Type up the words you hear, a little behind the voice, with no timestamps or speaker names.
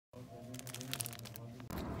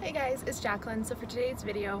Hey guys, it's Jacquelyn. So for today's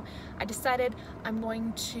video, I decided I'm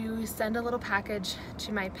going to send a little package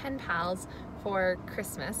to my pen pals for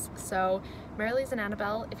Christmas. So Marily's and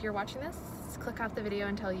Annabelle, if you're watching this, click off the video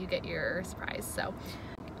until you get your surprise.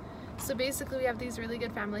 So basically we have these really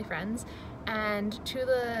good family friends, and two of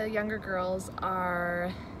the younger girls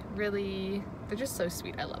are they're just so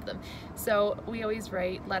sweet. I love them. So we always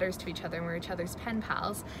write letters to each other and we're each other's pen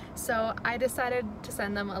pals. So I decided to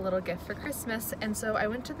send them a little gift for Christmas, and so I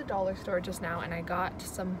went to the dollar store just now and I got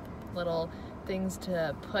some little things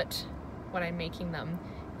to put when I'm making them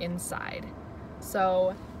inside.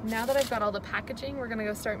 So now that I've got all the packaging, we're gonna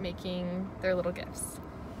go start making their little gifts.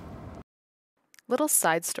 Little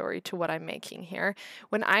side story to what I'm making here.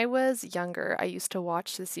 When I was younger, I used to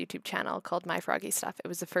watch this YouTube channel called MyFroggystuff. It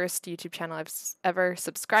was the first YouTube channel I've ever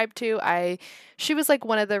subscribed to. She was like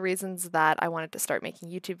one of the reasons that I wanted to start making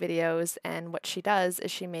YouTube videos, and what she does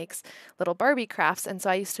is she makes little Barbie crafts, and so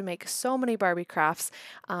I used to make so many Barbie crafts.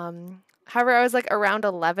 However, I was like around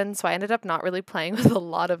 11, so I ended up not really playing with a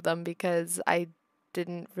lot of them because I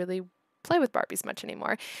didn't really play with Barbies much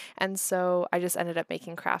anymore, and so I just ended up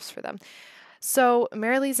making crafts for them. So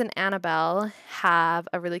Marily's and Annabelle have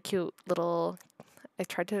a really cute little, I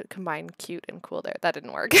tried to combine cute and cool there, that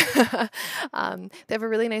didn't work. They have a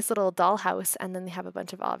really nice little dollhouse, and then they have a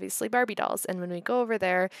bunch of obviously Barbie dolls, and when we go over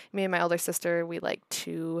there, me and my older sister, we like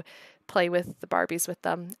to play with the Barbies with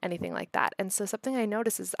them, anything like that. And so something I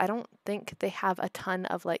noticed is I don't think they have a ton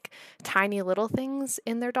of like tiny little things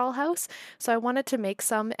in their dollhouse, so I wanted to make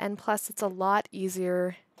some, and plus it's a lot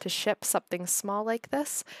easier to ship something small like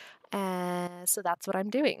this. And so that's what I'm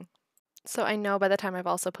doing. So I know by the time I've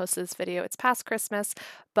also posted this video, it's past Christmas,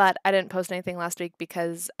 but I didn't post anything last week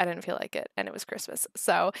because I didn't feel like it and it was Christmas.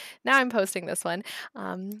 So now I'm posting this one.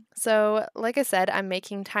 So like I said, I'm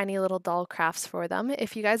making tiny little doll crafts for them.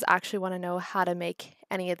 If you guys actually want to know how to make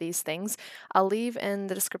any of these things, I'll leave in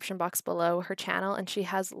the description box below her channel, and she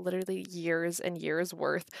has literally years and years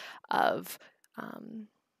worth of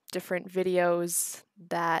different videos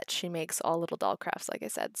that she makes all little doll crafts, like I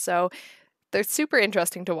said. So they're super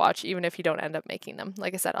interesting to watch even if you don't end up making them.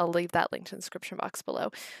 Like I said, I'll leave that link in the description box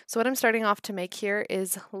below. So what I'm starting off to make here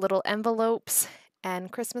is little envelopes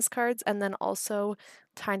and Christmas cards, and then also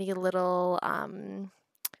tiny little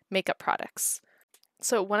makeup products.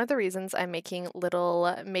 So one of the reasons I'm making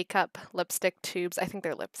little makeup lipstick tubes, I think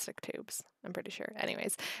they're lipstick tubes, I'm pretty sure,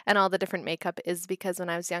 anyways, and all the different makeup is because when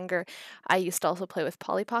I was younger, I used to also play with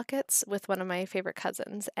Polly Pockets with one of my favorite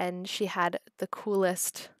cousins, and she had the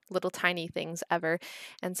coolest little tiny things ever,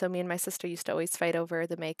 and so me and my sister used to always fight over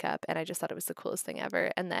the makeup, and I just thought it was the coolest thing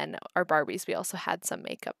ever. And then our Barbies, we also had some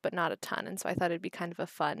makeup, but not a ton, and so I thought it'd be kind of a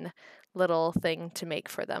fun little thing to make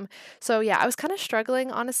for them. So yeah, I was kind of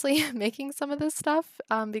struggling, honestly, making some of this stuff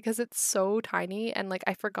because it's so tiny, and like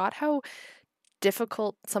I forgot how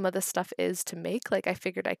difficult some of this stuff is to make. Like I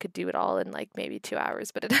figured I could do it all in like maybe 2 hours,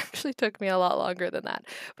 but it actually took me a lot longer than that.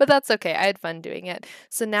 But that's okay, I had fun doing it.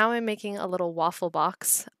 So now I'm making a little waffle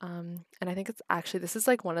box, and I think it's actually, this is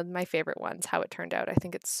like one of my favorite ones, how it turned out. I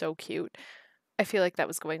think it's so cute. I feel like that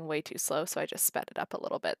was going way too slow, so I just sped it up a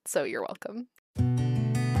little bit, so you're welcome.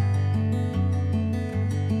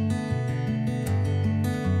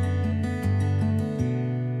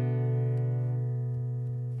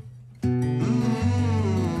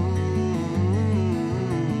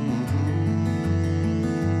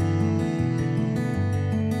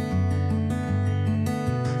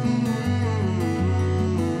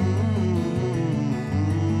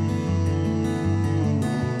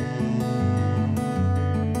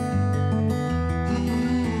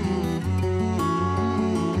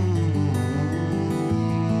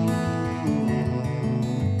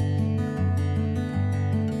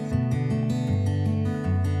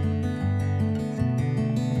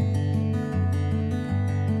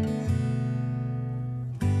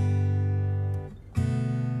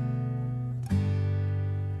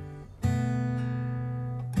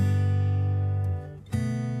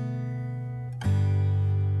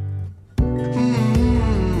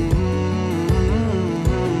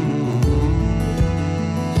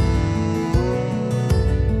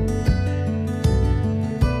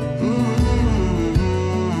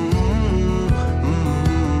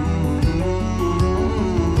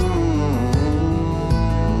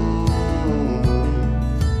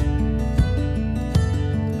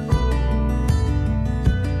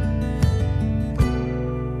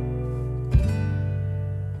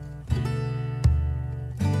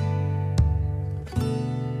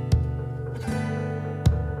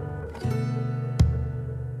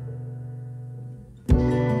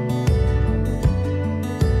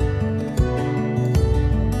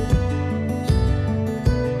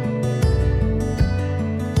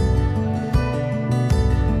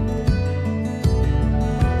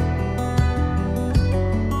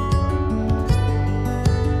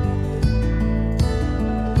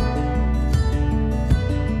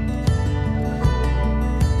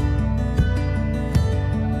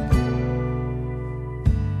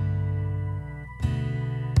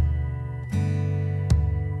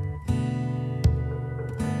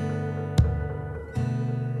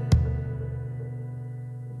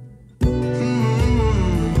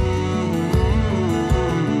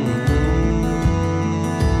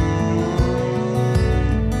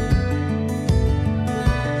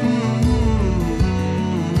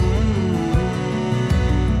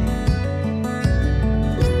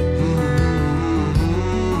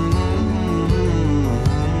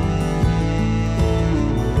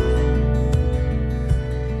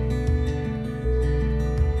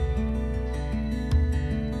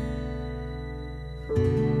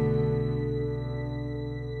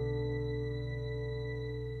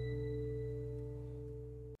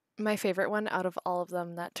 My favorite one out of all of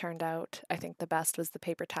them that turned out, I think the best was the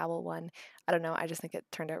paper towel one. I don't know, I just think it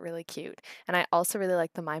turned out really cute. And I also really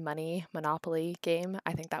like the My Money Monopoly game.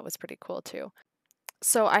 I think that was pretty cool too.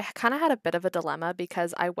 So I kind of had a bit of a dilemma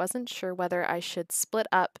because I wasn't sure whether I should split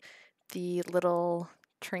up the little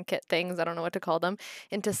trinket things, I don't know what to call them,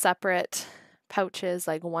 into separate pouches,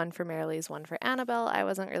 like one for Marilee's, one for Annabelle. I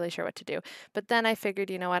wasn't really sure what to do. But then I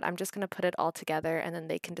figured, you know what, I'm just going to put it all together and then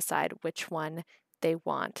they can decide which one they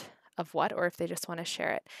want of what, or if they just want to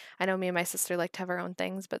share it. I know me and my sister like to have our own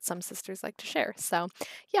things, but some sisters like to share. So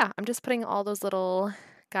yeah, I'm just putting all those little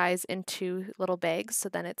guys into little bags so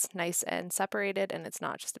then it's nice and separated and it's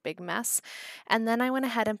not just a big mess. And then I went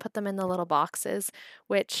ahead and put them in the little boxes,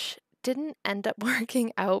 which didn't end up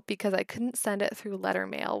working out because I couldn't send it through letter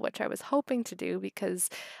mail, which I was hoping to do because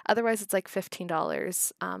otherwise it's like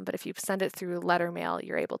 $15. But if you send it through letter mail,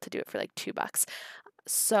 you're able to do it for like $2.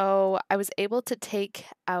 So I was able to take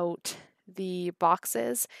out the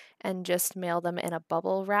boxes and just mail them in a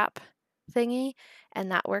bubble wrap thingy,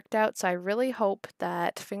 and that worked out. So I really hope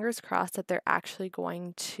that, fingers crossed, that they're actually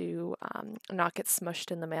going to not get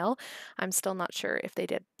smushed in the mail. I'm still not sure if they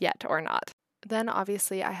did yet or not. Then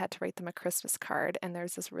obviously I had to write them a Christmas card, and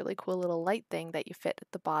there's this really cool little light thing that you fit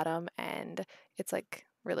at the bottom, and it's like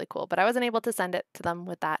really cool, but I wasn't able to send it to them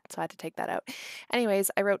with that, so I had to take that out.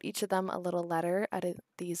 Anyways, I wrote each of them a little letter out of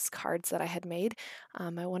these cards that I had made.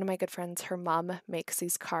 One of my good friends, her mom makes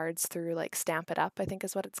these cards through like Stamp It Up, I think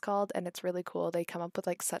is what it's called, and it's really cool. They come up with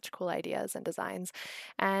like such cool ideas and designs,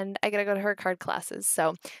 and I gotta go to her card classes.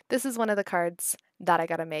 So this is one of the cards that I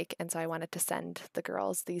gotta make, and so I wanted to send the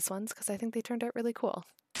girls these ones because I think they turned out really cool.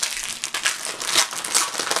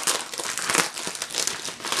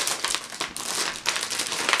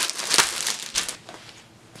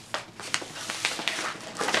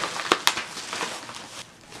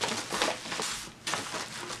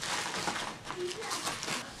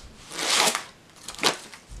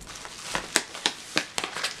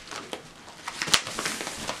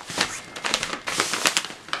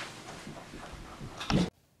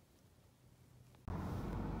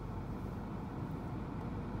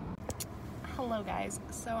 Hello guys,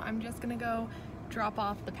 so I'm just gonna go drop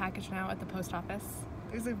off the package now at the post office.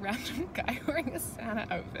 There's a random guy wearing a Santa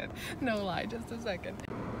outfit. No lie, just a second.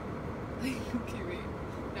 Kiwi.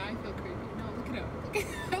 Now I feel creepy. No, look at him.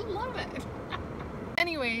 I love it.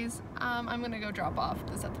 Anyways, I'm gonna go drop off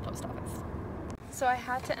this at the post office. So I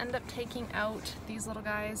had to end up taking out these little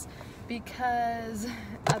guys because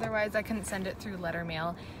otherwise I couldn't send it through letter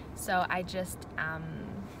mail. So I just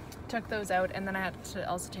took those out, and then I had to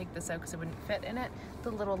also take this out because it wouldn't fit in it, the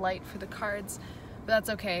little light for the cards. But that's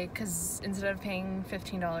okay because instead of paying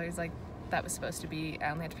 $15 like that was supposed to be,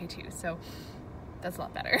 I only had to pay $2, so that's a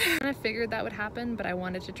lot better. I figured that would happen, but I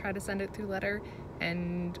wanted to try to send it through letter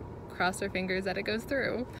and cross our fingers that it goes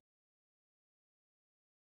through.